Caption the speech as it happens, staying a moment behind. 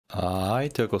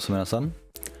Alright, yokosuminasan.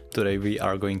 Today we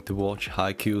are going to watch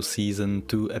Haikyuu Season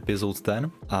 2 Episode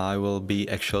 10. I will be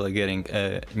actually getting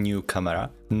a new camera.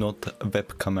 Not a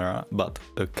web camera, but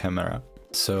a camera.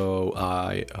 So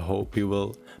I hope you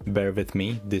will bear with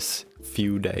me this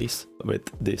few days with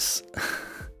this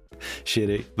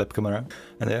shitty web camera.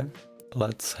 And yeah,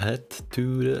 let's head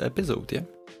to the episode, yeah?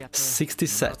 60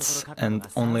 sets and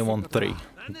only 1-3.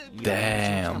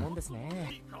 Damn.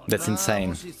 That's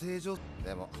insane. Oh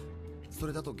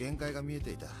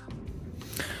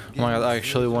my god, I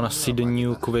actually wanna see the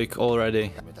new Quick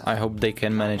already. I hope they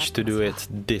can manage to do it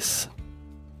this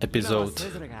episode.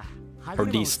 Or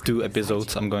these 2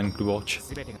 episodes I'm going to watch.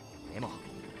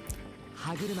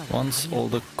 Once all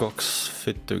the cocks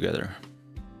fit together.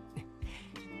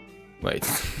 Wait.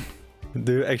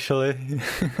 Do you actually...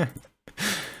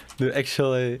 do you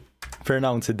actually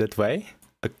pronounce it that way?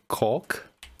 A cock?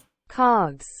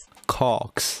 Cogs.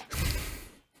 Cogs.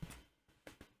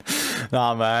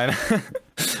 Nah, man.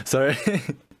 Sorry.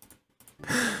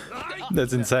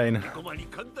 That's insane.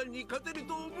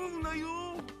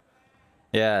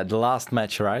 Yeah, the last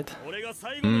match, right?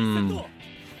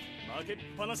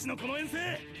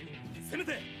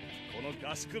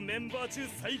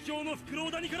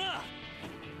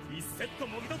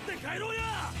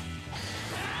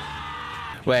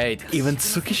 Wait, even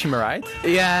Tsukishima, right?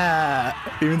 Yeah,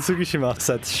 even Tsukishima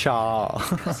said Sha.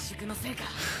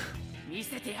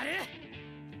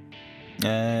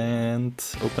 And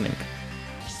opening.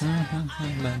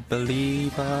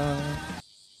 Believer.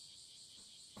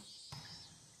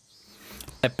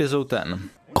 Episode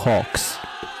 10. Cox.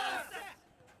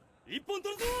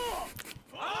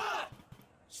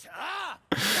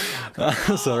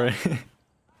 Sorry.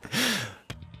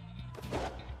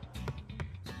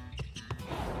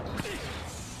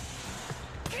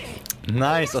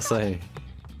 Nice, Asahi.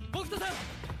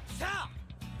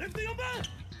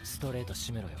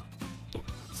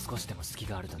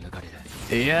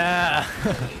 Yeah.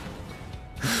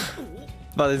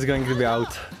 But it's going to be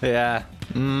out. Yeah.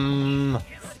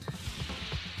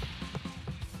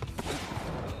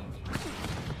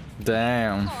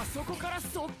 Damn.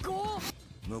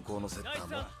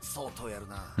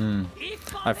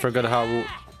 I forgot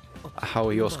how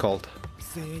he was called.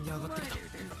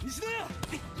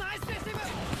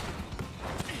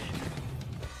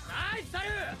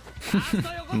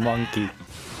 Monkey.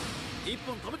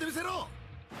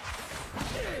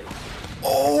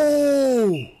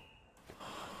 Oh!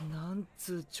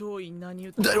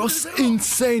 That was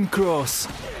insane cross.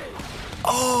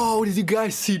 Oh, did you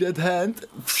guys see that hand?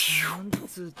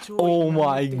 Oh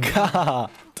my god.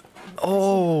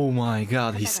 Oh my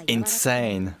god, he's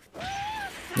insane.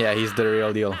 Yeah, he's the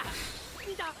real deal.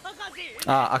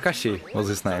 Ah, Akashi was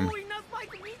his name.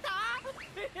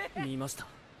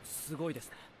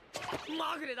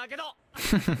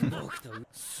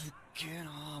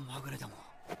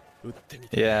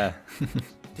 Yeah.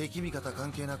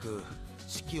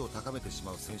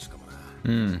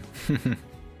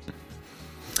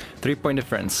 3-point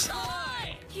difference.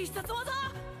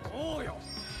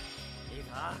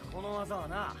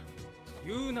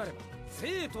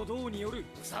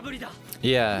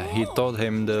 Yeah, he taught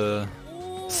him the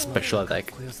special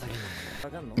attack.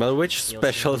 But which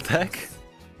special attack?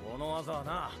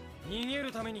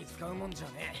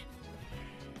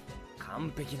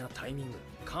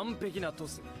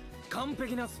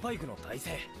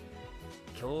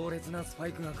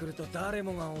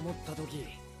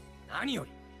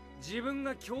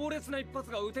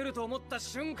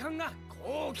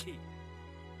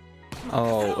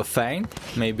 Oh, a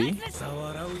feint? Maybe?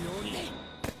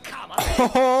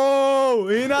 Oh,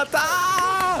 Hinata!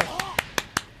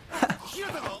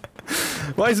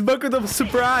 Why is Bakuto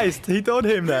surprised? He told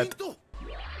him that.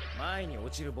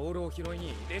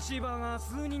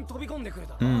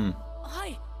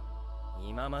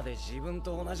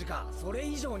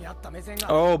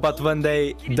 Oh, but when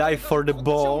they dive for the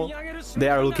ball, they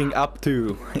are looking up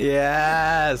too.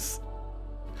 Yes!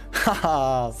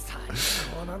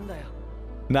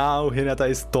 Now Hinata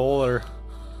is taller.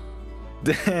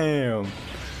 Damn!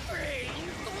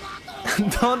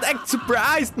 Don't act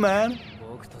surprised, man!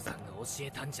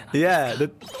 Yeah,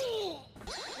 that...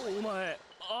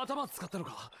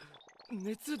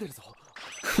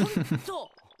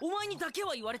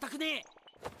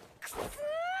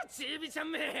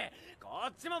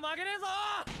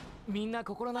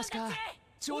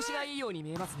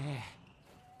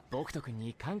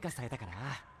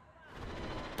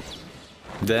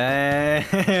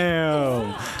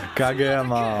 Damn!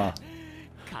 Kageyama!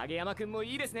 影山くんも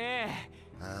いいですね。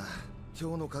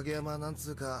今日の影山なん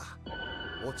つうか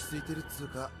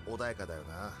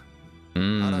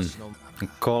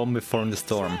Calm before the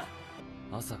storm.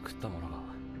 朝食ったものが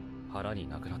腹に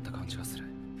なくなった感じがする。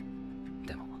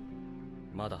でも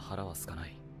まだ腹は空かな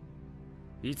い。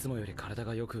いつもより体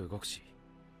がよく動くし、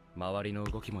周りの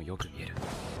動きもよく見える。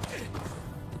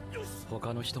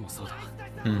他の人もそうだ。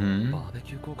バーベ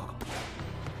キュー効果か。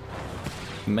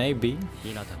Maybe.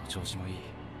 日向の調子もいい。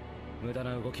無駄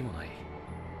な動きもない。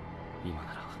今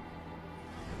なら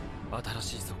新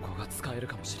しい速攻が使える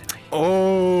かもしれない。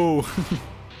Oh!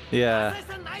 Yeah.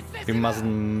 You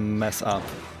mustn't mess up.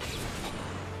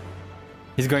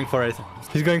 He's going for it.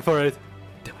 He's going for it.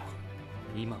 でも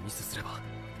今ミスすれば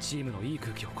チームのいい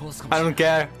空気を壊すかもし I れない。 don't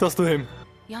care. Toss to him.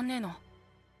 やんねえの。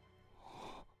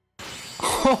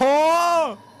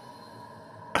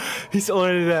He's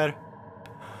already there.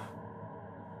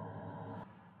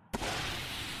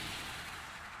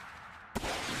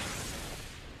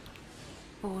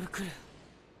 ボール来る。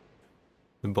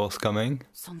 The boss coming.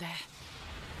 そんで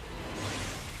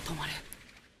止まれ。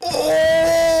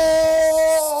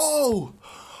 Oh!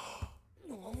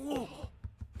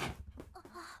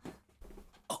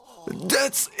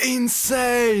 That's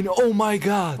insane! Oh my ボ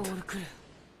god! ール来る。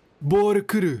ボール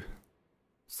来る。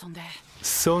そんで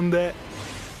そんで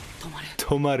止まれ。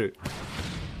止まる。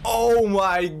Oh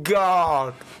my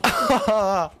god!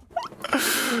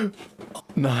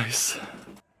 Nice.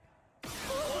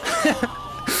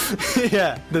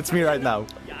 Yeah, that's me right now.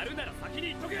 やるなら先に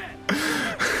言っとけ。い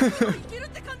けるっ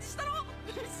て感じしたろ。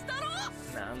したろ。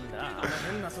なんだあの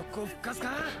変な速攻復活か。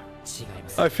違いま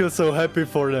す。 I feel so happy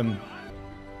for them.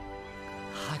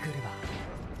 歯車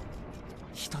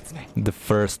一つ目。 The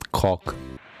first cock.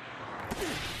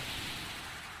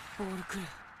 ボール来る。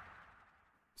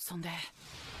そんで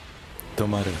止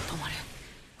まる。止まれ。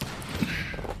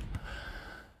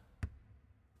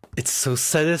 It's so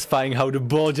satisfying how the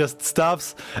ball just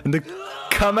stops and the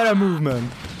camera movement.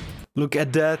 Look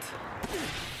at that.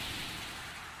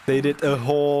 They did a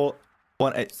whole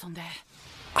 180. そんで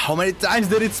How many times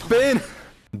did it spin?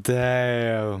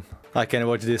 Damn. I can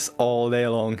watch this all day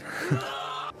long. な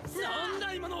ん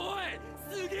だ今のおい。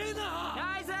すげえな。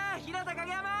ナイス日向影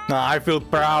山。 I feel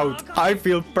proud. I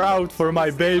feel proud for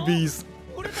my babies.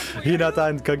 Hinata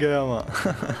and Kageyama.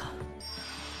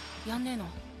 やんねえの。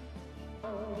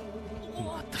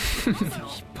引っ張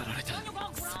られた。で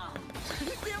も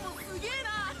すげえ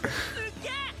な。すっげ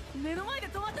え。目の前で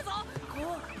止まったぞ。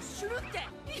こうシュルって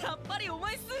やっぱりお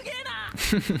前すげえ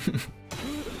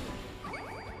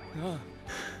な。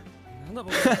なんだ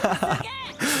僕。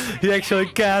 He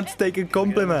actually can't take a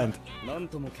compliment. なん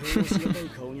とも形容しがたい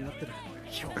顔になってる。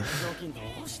表情筋ど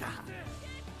うした。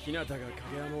日向が影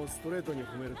山をストレートに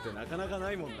褒めるってなかなか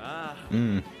ないもんな。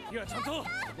いやちゃんと。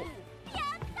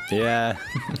 Yeah.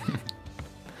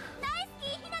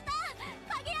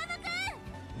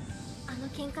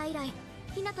 喧嘩以来、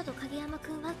日向と影山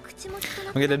くんは口も利か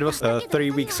なく Okay, that was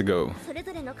 3 weeks ago. それ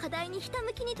ぞれの課題にひた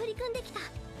むきに取り組んできた。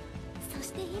そ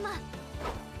して今、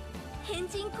変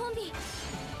人コンビ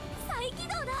再起動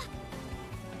だ。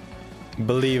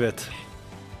 Believe it.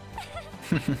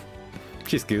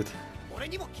 She's cute. 俺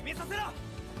にも決めさせろ。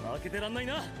負けてらんない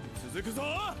な。続くぞ。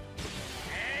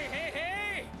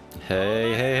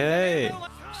Hey, hey, hey.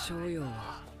 翔陽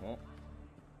は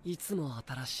いつも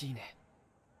新しいね。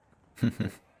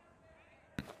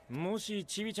もし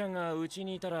ちびちゃんがうち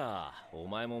にいたらお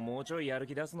前ももうちょいやる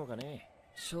気出すのかね。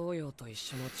翔陽と一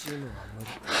緒のチームは無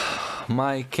理。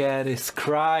 My cat is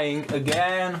crying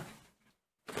again.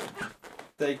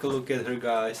 Take a look at her,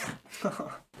 guys.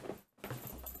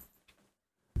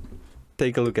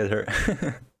 Take a look at her.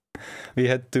 We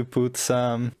had to put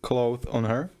some cloth on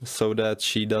her so that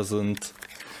she doesn't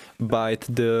bite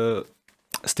the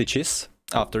stitches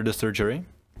after the surgery.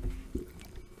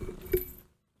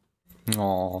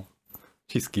 Oh,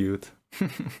 she's cute.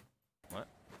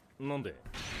 なんで？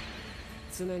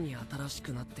常に新し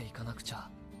くなっていかなくちゃ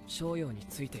翔陽に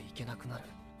ついていけなくなる。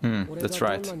俺が That's ど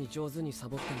right. んなに上手にサ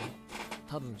ボっても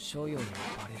多分翔陽には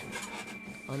バレる。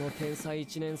あの天才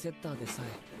一年セッターでさえ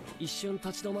一瞬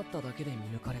立ち止まっただけで見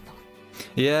抜かれた。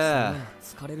Yeah.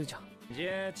 疲れるじゃん。じ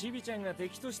ゃあちびちゃんが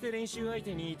敵として練習相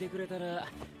手にいてくれたら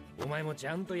お前もち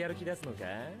ゃんとやる気出すのか？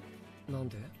なん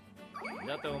で？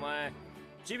だってお前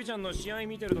ちびちゃんの試合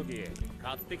見てるとき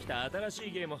買ってきた新し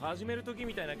いゲーム始めるとき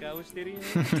みたいな顔してるよ。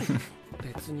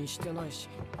別にしてないし。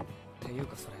っていう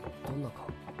かそれどんな顔？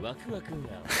ワクワクが。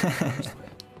それ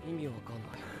意味わかんない。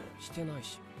してない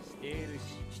し。してる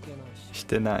し。してないし。し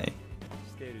てない。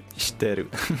してる。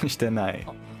してない。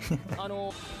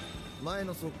前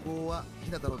の速攻は日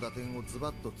向の打点をズ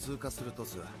バッと通過するト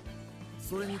ス。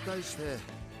それに対して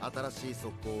新しい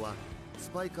速攻はス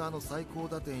パイカーの最高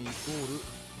打点イコール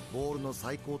ボールの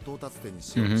最高到達点に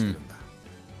しようとしてるんだ。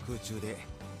空中で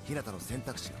日向の選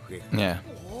択肢が増える。Yeah.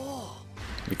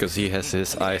 Because he has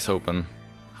his eyes open.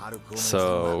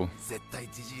 So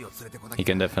he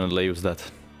can definitely use that.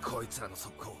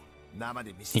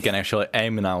 He can actually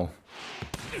aim now.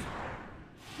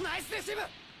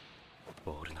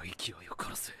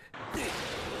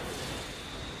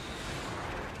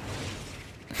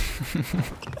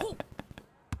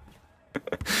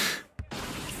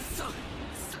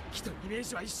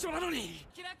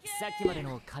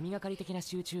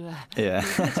 Yeah.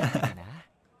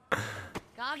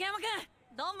 影山君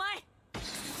どんまい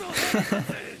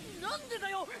なんでだ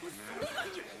よそれが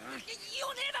言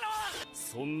わねえだろ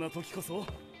そんな時こそ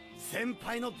先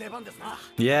輩の出番ですな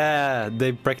Yeah,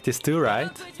 they practice too,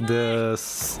 right? The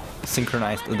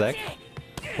synchronized attack.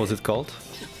 What's it called?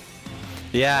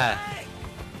 Yeah.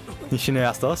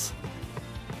 HINATA'S.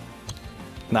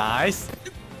 Nice.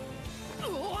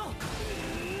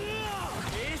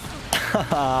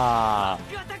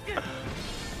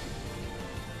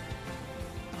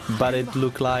 But it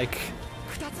looked like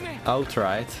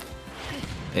outright.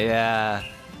 Yeah.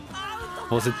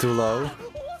 Was it too low?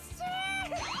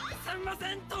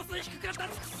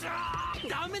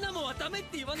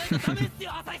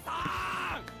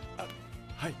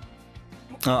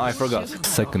 Oh, I forgot.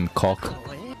 Second cock.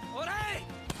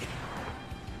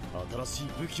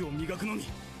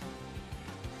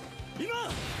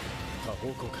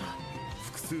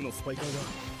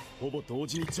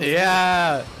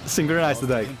 Yeah, synchronized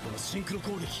attack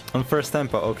on first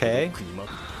tempo. Okay.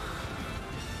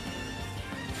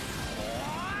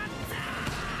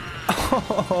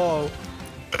 Oh,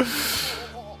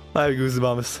 I have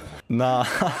goosebumps.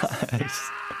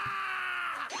 Nice.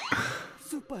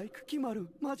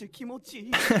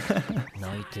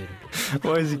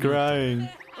 Why is he crying?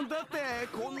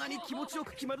 こんなに気持ちよ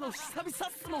く決まるの久々っ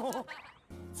すもん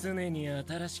常に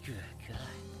新しくか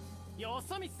よ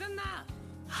そ見すんな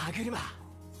歯車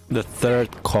The third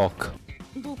cock.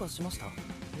 どうかしました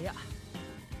いや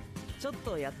ちょっ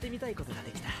とやってみたいことが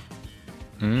できた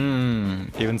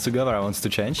Even Sugawara wants to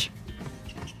change.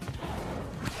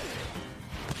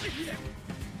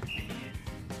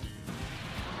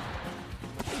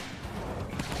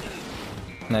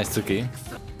 Nice Tsuki.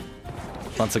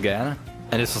 Once again.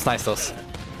 And this was nice toss.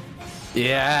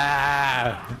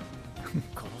 Yeah!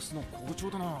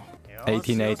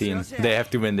 18-18. They have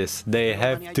to win this. They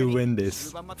have to win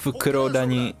this.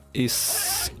 Fukurodani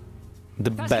is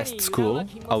the best school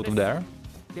out of there.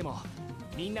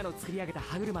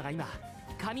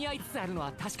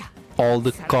 All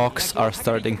the cocks are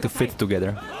starting to fit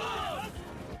together.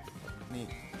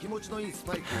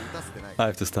 I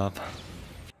have to stop.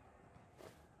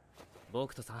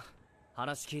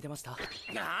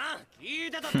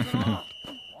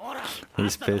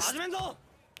 He's pissed.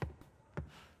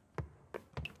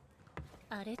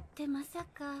 あれってまさ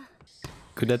か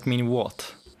Could that mean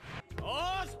what?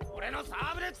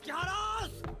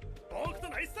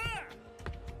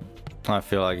 I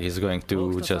feel like he's going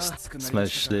to just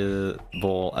smash the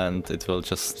ball and it will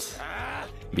just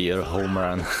be a home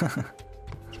run.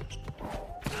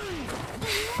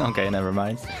 Okay, never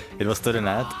mind. It was to the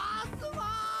net.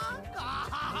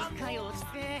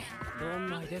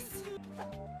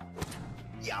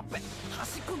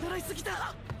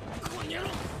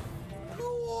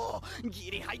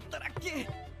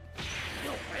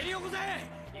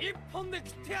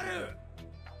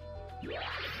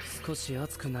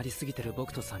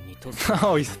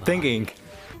 Oh, he's thinking.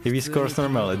 If he scores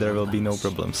normally, there will be no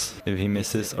problems. If he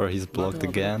misses or he's blocked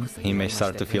again, he may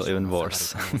start to feel even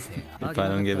worse. If I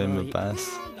don't give him a pass.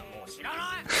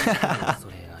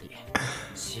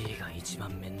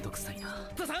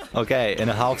 Okay, in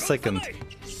a half second.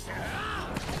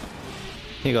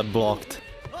 He got blocked.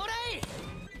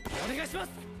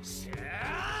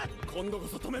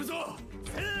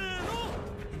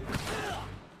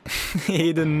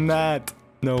 He did not.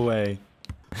 No way.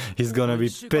 He's gonna be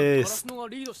pissed. 今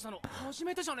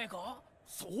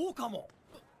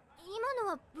の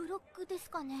はブロックです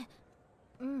かね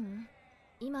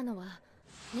今のは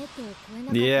ネットを越えな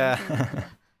かった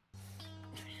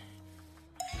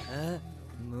Yeah.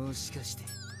 もしかして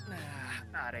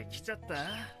あれ来ちゃった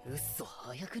嘘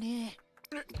早くね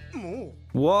も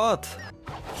う What? 今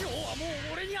日はもう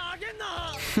俺にあげん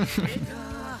な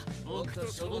僕と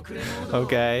しょぼくれモード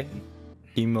Okay.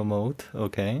 Emo mode.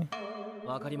 Okay.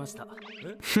 わかりました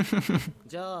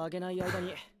じゃああげない間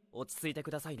に落ち着いて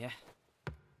くださいね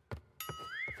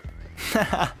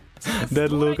That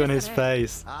look on his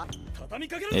face.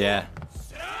 Yeah.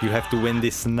 You have to win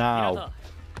this now.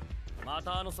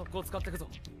 またあの速攻使ってくぞ。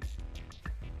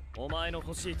お前の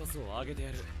欲しいトスを上げて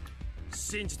やる。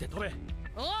信じて飛べ。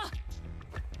おう、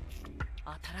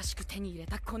新しく手に入れ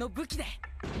たこの武器で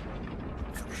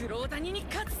フクロウ谷に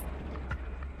勝つ。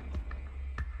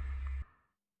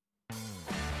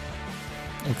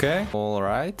 Okay,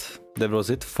 alright. That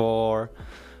was it for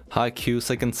Haikyuu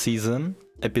second season,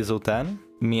 episode 10.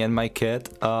 Me and my cat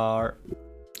are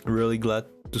really glad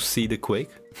to see the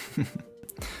Quake.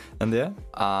 And yeah,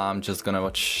 I'm just gonna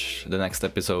watch the next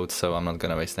episode, so I'm not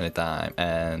gonna waste any time.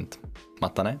 And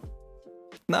matane.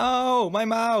 No, my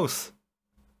mouse!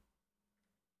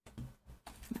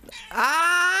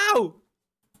 Ow!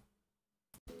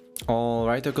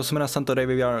 Alright, Kosumura-san, today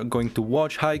we are going to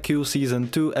watch Haikyuu Season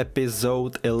 2,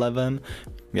 Episode 11.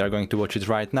 We are going to watch it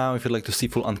right now. If you'd like to see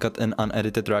full uncut and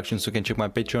unedited reactions, you can check my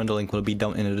Patreon. The link will be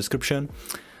down in the description.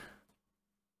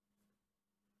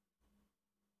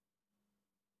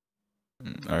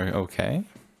 Okay.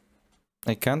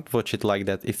 I can't watch it like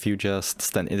that if you just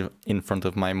stand in front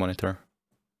of my monitor.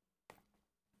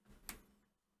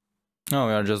 Oh,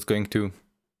 we are just going to...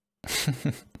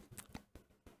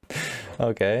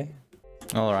 Okay.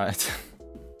 Alright.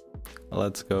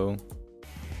 Let's go.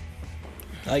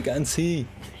 I can't see.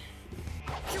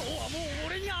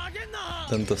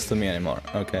 Don't toss to me anymore.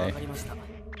 Okay.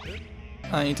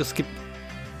 I need to skip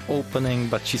opening,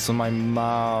 but she's on my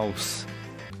mouse.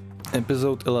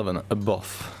 Episode 11.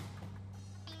 Above.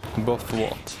 Above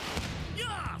what?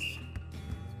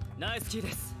 Nice key.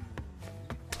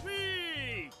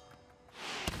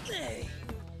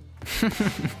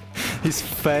 His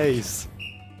face.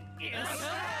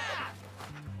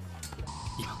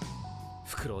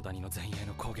 フクロウ谷の前衛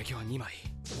の攻撃は2枚。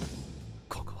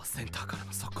ここはセンターから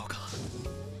の速攻か、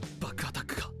バックアタッ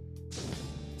クか、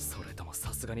それとも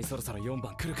さすがにそろそろ4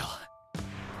番来るか。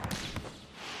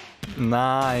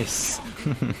Nice.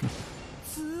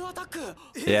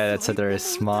 Yeah, that setter is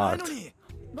smart.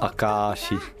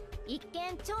 Akashi. 一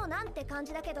見長男って感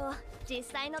じだけど実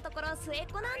際のところ末っ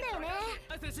子なんだよね。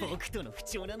僕との不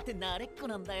調なんて慣れっこ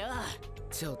なんだよ。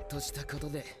ちょっとしたこと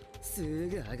です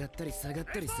ぐ上がったり下がっ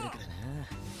たりするからな。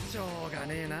しょうが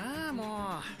ねえな、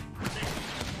も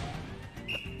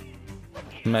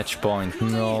う。 Match point.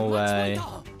 No way.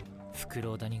 フク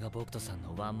ロウ谷が僕とさん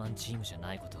のワンマンチームじゃ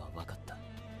ないことは分かった。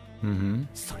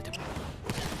それでも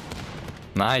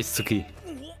Nice, Tsuki.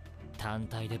 単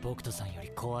体で僕とさんより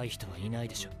怖い人はいない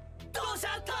でしょ。どうしち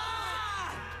ゃった。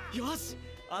よし、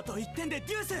あと1点で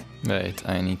デュース。 Wait,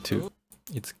 I need to.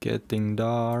 It's getting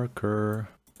darker.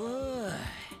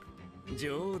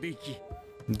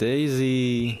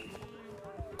 Daisy.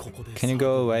 Can you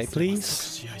go away,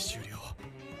 please?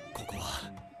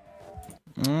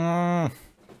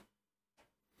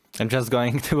 I'm just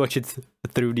going to watch it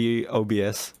through the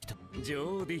OBS.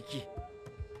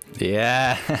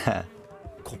 Yeah.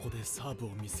 ここでサーブを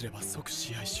ミスれば即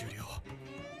試合終了。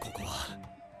ここは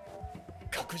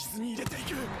確実に入れてい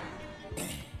く。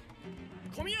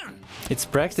It's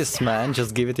practice, man.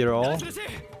 Just give it your all.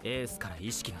 エースから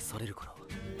意識がそれる頃、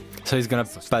 So he's gonna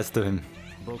pass to him.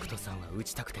 僕とさんは打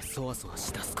ちたくてそわそわ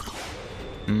しだすこと。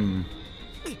美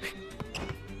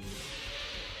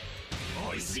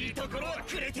味しいところは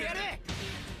くれてやれ。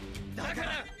だか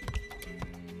ら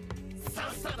さ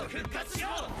っさと復活しよ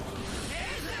う。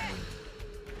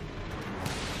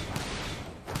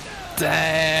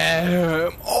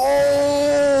 Damn!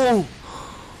 Oh!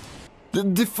 The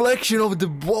deflection of the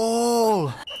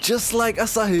ball! Just like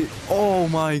Asahi. Oh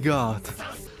my god.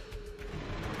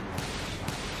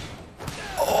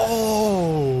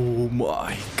 Oh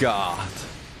my god.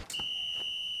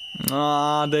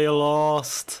 Ah, they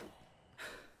lost.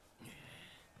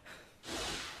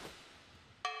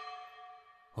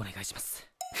 お願いします。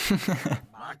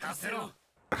任せろ。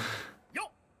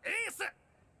よ、エース。か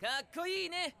っこいい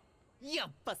ね。 や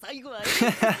っぱ最後はやっ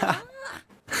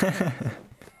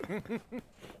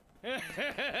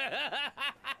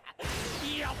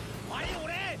ぱり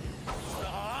俺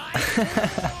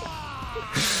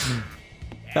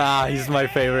Ah, he's my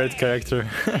favorite character.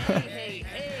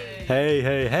 Hey,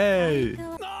 hey, hey.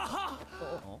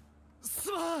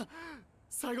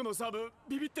 最後のサーブ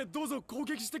ビビってどうぞ攻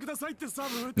撃してくださいってサ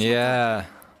ーブ。 Yeah.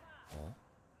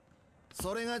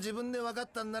 それが自分で分かっ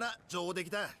たんなら上出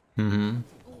来だ。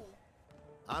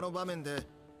あの場面で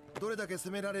どれだけ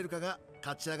攻められるかが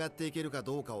勝ち上がっていけるか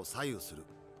どうかを左右する。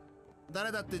誰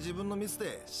だって自分のミス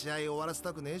で試合を終わらせ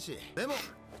たくねえし、でも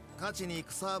勝ちに行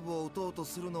くサーブを打とうと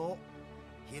するのを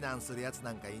非難するやつ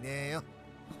なんかいねえよ。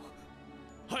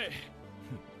はい。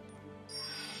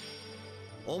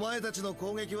お前たちの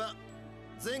攻撃は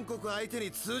全国相手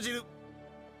に通じる。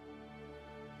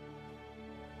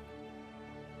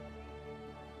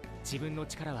自分の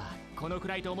力はこのく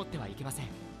らいと思ってはいけません。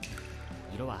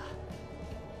色は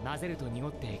混ぜると濁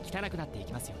って汚くなってい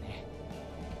きますよね。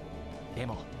で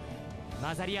も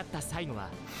混ざり合った最後は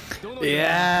どの色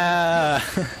カ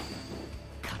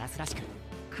ラスらしく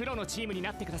黒のチームに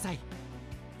なってください。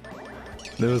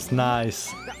That was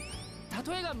nice.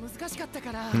 例えが難しかった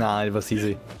から。Nah, it was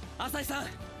easy. 浅井さん、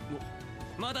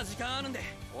まだ時間あるんで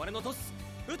俺のトス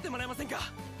打ってもらえません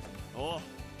か。おう、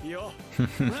いいよ。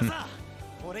村さん、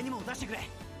俺にも出してくれ。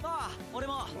ああ、俺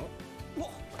も。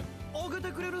お、あげ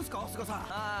てくれるんすか、菅さん。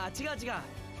ああ、違う違う。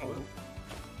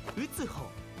打つ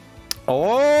方。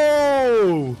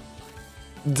Oh!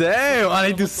 Damn,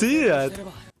 I need to see that.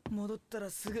 戻ったら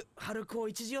すぐ春高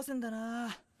一次予選だな。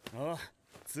ああ、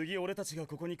次俺たちが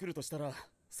ここに来るとしたら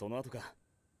その後か。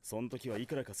その時はい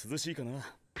くらか涼しいかな。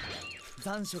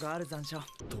残暑がある残暑。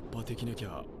突破できなき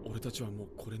ゃ俺たちはもう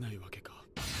来れないわけか。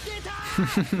出た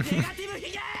ーネガティブ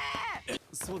ヒゲ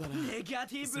そうだな。ネガ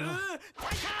ティブあ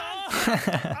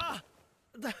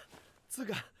だつう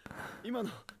か今の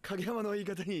影山の言い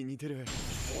方に似てる。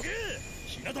ボケー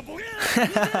日向ボケ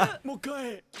ーもう一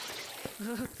回。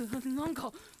なん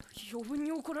か余分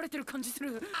に怒られてる感じす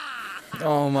る。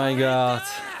 Oh my god.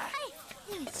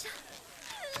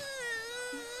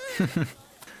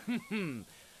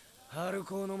 春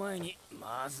高の前に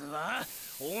まずは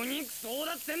お肉争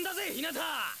奪戦だぜ日向。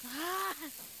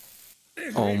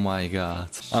 Oh my god.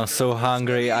 I'm so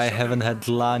hungry, I haven't had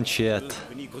lunch yet.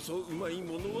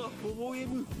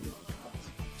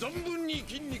 存分に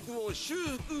筋肉を修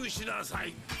復しなさ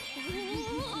い。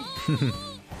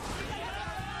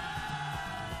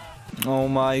Oh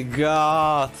my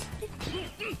god.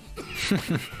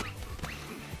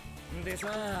 で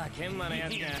さ、研磨のや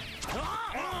つが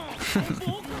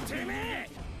てめえ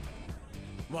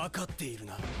分かっている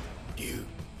な、龍。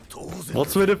当然。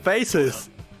 What's with the faces?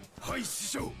 はい師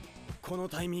匠、この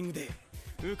タイミングで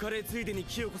浮かれついでに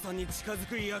清子さんに近づ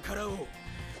く輩を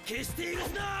決して許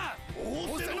すな。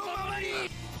仰せのままに。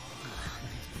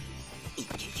いけい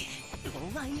け、お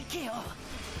前行けよ。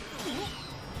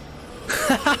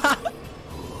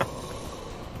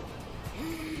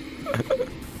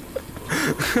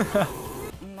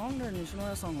なんで西野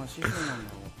屋さんが師匠なん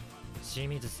だろう。清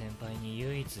水先輩に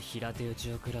唯一平手打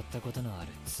ちを食らったことのある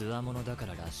つわものだか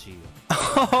ららしいよ。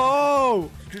Oh!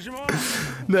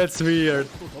 That's weird.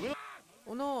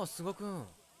 なあ菅君。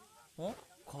あ、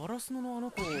カラスノのあの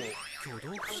子挙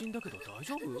動不審だけど大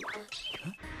丈夫？こ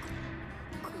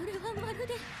れはまる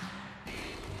で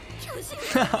巨人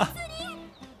の祭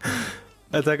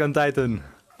り。 Attack on Titan.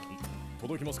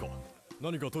 届きますか？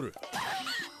何か取る？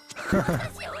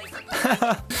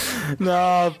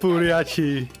なあ、プリア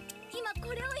チ。今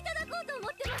これをいただこうと思っ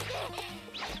てまして。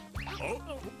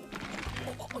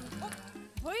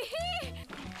おい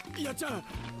しい。やっちゃん、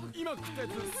今食ったや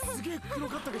つすげえ黒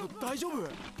かったけど大丈夫？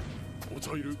お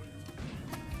茶いる？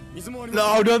水もあり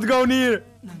ます。 No, don't go near.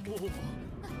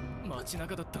 街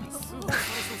中だったら通報されそうっ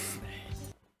すね。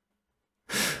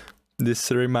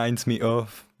 This reminds me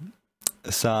of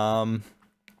some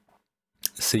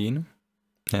scene.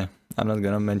 Yeah, I'm not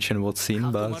gonna mention what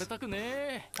scene, but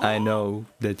I know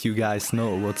that you guys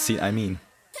know what scene I mean.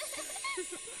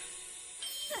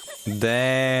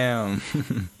 Damn.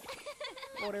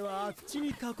 俺はあっちに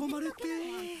囲まれて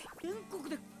全国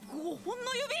で5本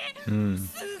の指、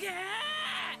すげえ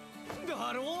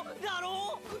だろだ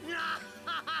ろ。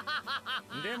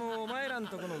でもお前らん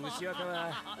とこの牛若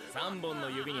は3本の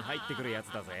指に入ってくるやつ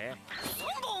だぜ。3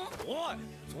本？おい、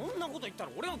そんなこと言った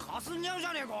ら俺がかすんじゃうじ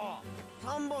ゃねえか。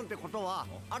3本ってことは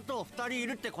あと2人い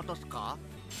るってことっすか？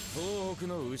東北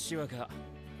の牛若、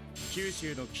九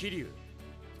州の桐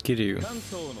生、 Kiryu. 関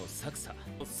東のサクサ、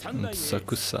三大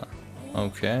Sakusa.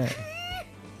 Okay.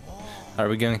 Are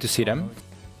we going to see them?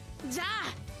 じゃあ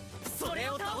それ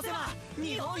を倒せば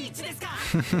日本一ですか。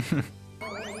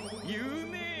有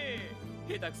名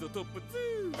下手くそトップ2。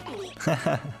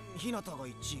日向が1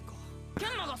位か。ケ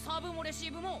ンマがサーブもレシ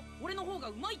ーブも俺の方が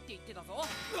うまいって言ってたぞ。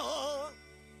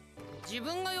自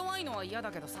分が弱いのは嫌だ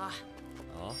けどさ、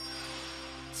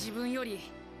自分よ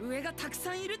り上がたく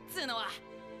さんいるっつうのは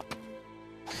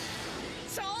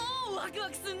超ワクワ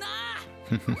クすんな。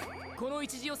この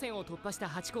一次予選を突破した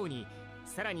8校に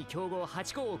さらに強豪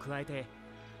8校を加えて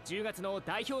10月の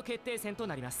代表決定戦と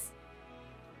なります。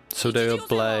 So they will 2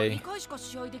 play. 回しか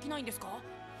試合できないんですか？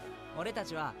俺た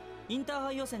ちはインター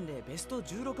ハイ予選でベスト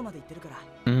16まで行ってるから、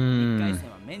1 Mm, 回戦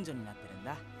は免除になってるん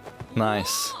だ。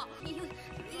 nice. い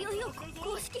よいよ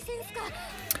公式戦っすか。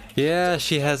 Yeah,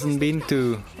 she hasn't been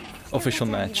to official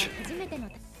match. 初めての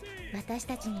私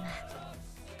たちには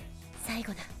最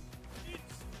後だ。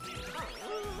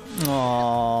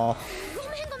 Aww.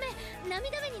 ごめん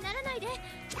涙目にならな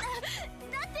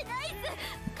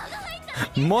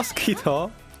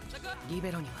Mosquito? リ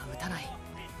ベロには打たない。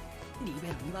リベ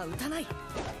ロには打たない。と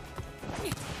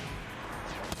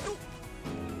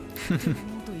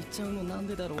言っちゃうのなん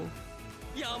でだろう。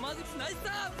山口ナイス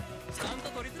だ。ちゃんと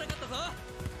取りづらかったぞ。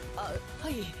あ、は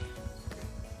い。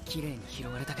綺麗に拾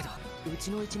われたけど、う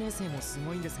ちの1年生もす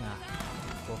ごいんですが、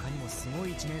他にもすご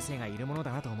い1年生がいるもの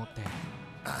だなと思って。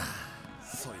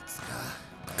そいつか。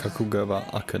Kakugawa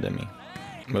Academy.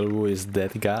 Well, who is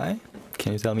that guy?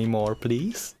 Can you tell me more,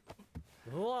 please?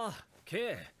 うわ、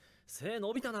K、背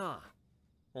伸びたな。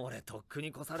俺とっくに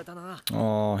越されたな。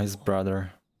Oh, his brother.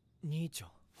 兄ちゃん。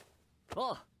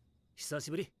あ、久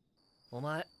しぶり。お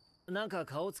前、なんか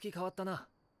顔つき変わったな。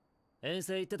遠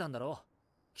征行ってたんだろ。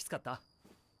きつかった？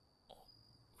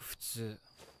普通。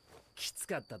きつ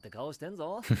かったって顔してん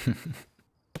ぞ。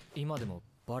今でも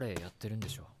バレエやってるんで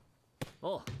しょ？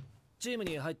おう、チーム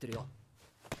に入ってるよ。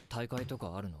大会と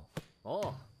かあるの？お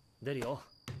う、出るよ。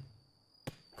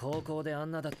高校であ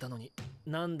んなだったのに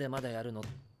なんでまだやるのっ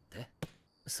て？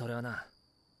それはな、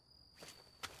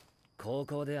高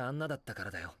校であんなだったか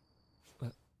らだよ。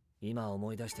今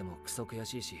思い出してもクソ悔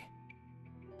しいし、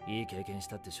いい経験し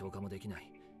たって消化もできな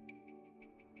い。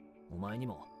お前に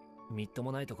もみっと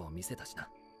もないとこを見せたしな。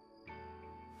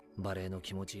バレエの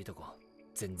気持ちいいとこ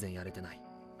全然やれてない。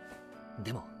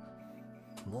でも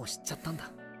もう知っちゃったん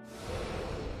だ。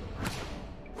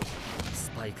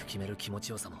スパイク決める気持ち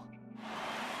よさも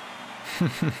完成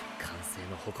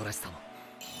の誇らしさも。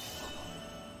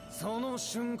その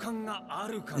瞬間があ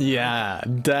るから。Yeah,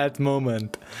 that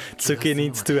moment. Tsuki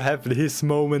needs to have his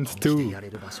moment too.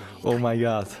 Oh my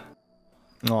god.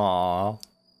 Aww.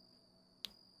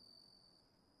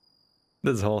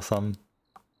 That's awesome.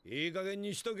 いい加減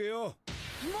にしとけよ。も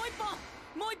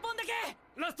う一本だけ。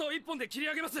ラスト1本で切り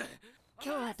上げます。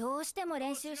今日はどうしても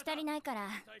練習したりないから、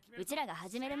うちらが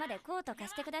始めるまでコート貸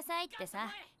してくださいってさ。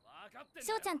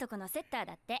翔ちゃんとこのセッター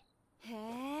だって。へえ。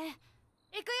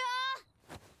行くよ。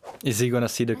Is he gonna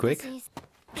see the quick?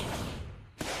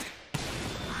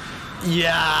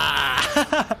 Yeah!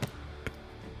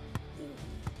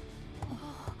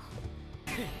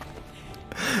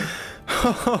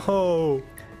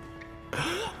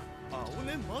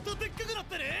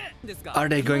 Are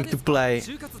they going to play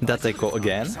Dateko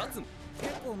again?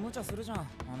 結構無茶するじゃん、あ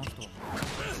の人。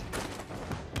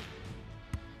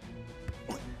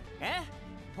え？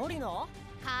鳥の？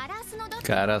カ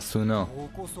ラスの。こ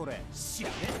こそれ知ら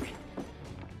ねえ。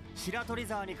白鳥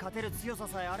沢に勝てる強さ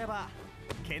さえあれば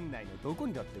県内のどこ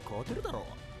にだって勝てるだろう。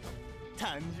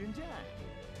単純じ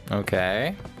ゃん。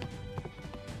 Okay.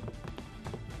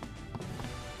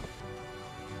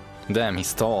 Damn,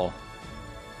 he's tall.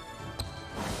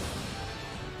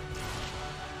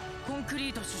 コンク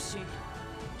リート出身、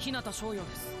日向翔陽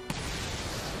です。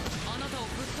あなたを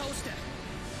ぶっ倒して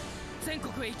全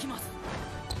国へ行きます。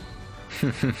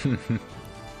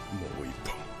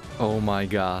Oh my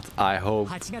god, I hope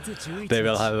they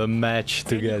will have a match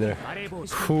together.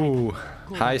 Whew.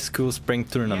 High school spring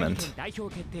tournament.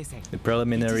 The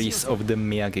preliminaries of the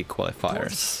Miyagi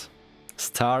qualifiers.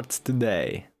 Starts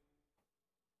today.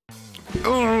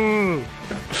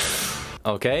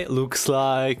 Okay, looks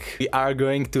like we are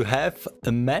going to have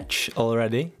a match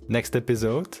already next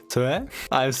episode. So yeah,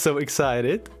 I'm so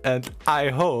excited and I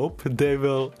hope they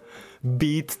will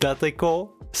beat Dateko,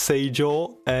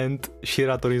 Seijo and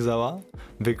Shiratorizawa,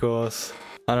 because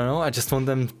I don't know, I just want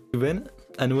them to win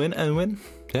and win and win.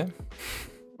 Yeah,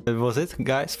 that was it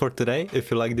guys for today. If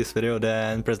you like this video,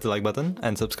 then press the like button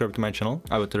and subscribe to my channel.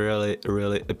 I would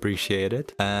really appreciate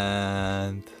it.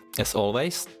 And as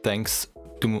always, thanks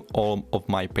to all of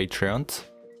my patrons,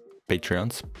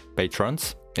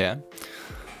 yeah.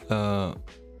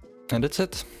 And that's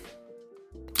it.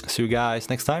 See you guys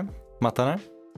next time. Mata ne?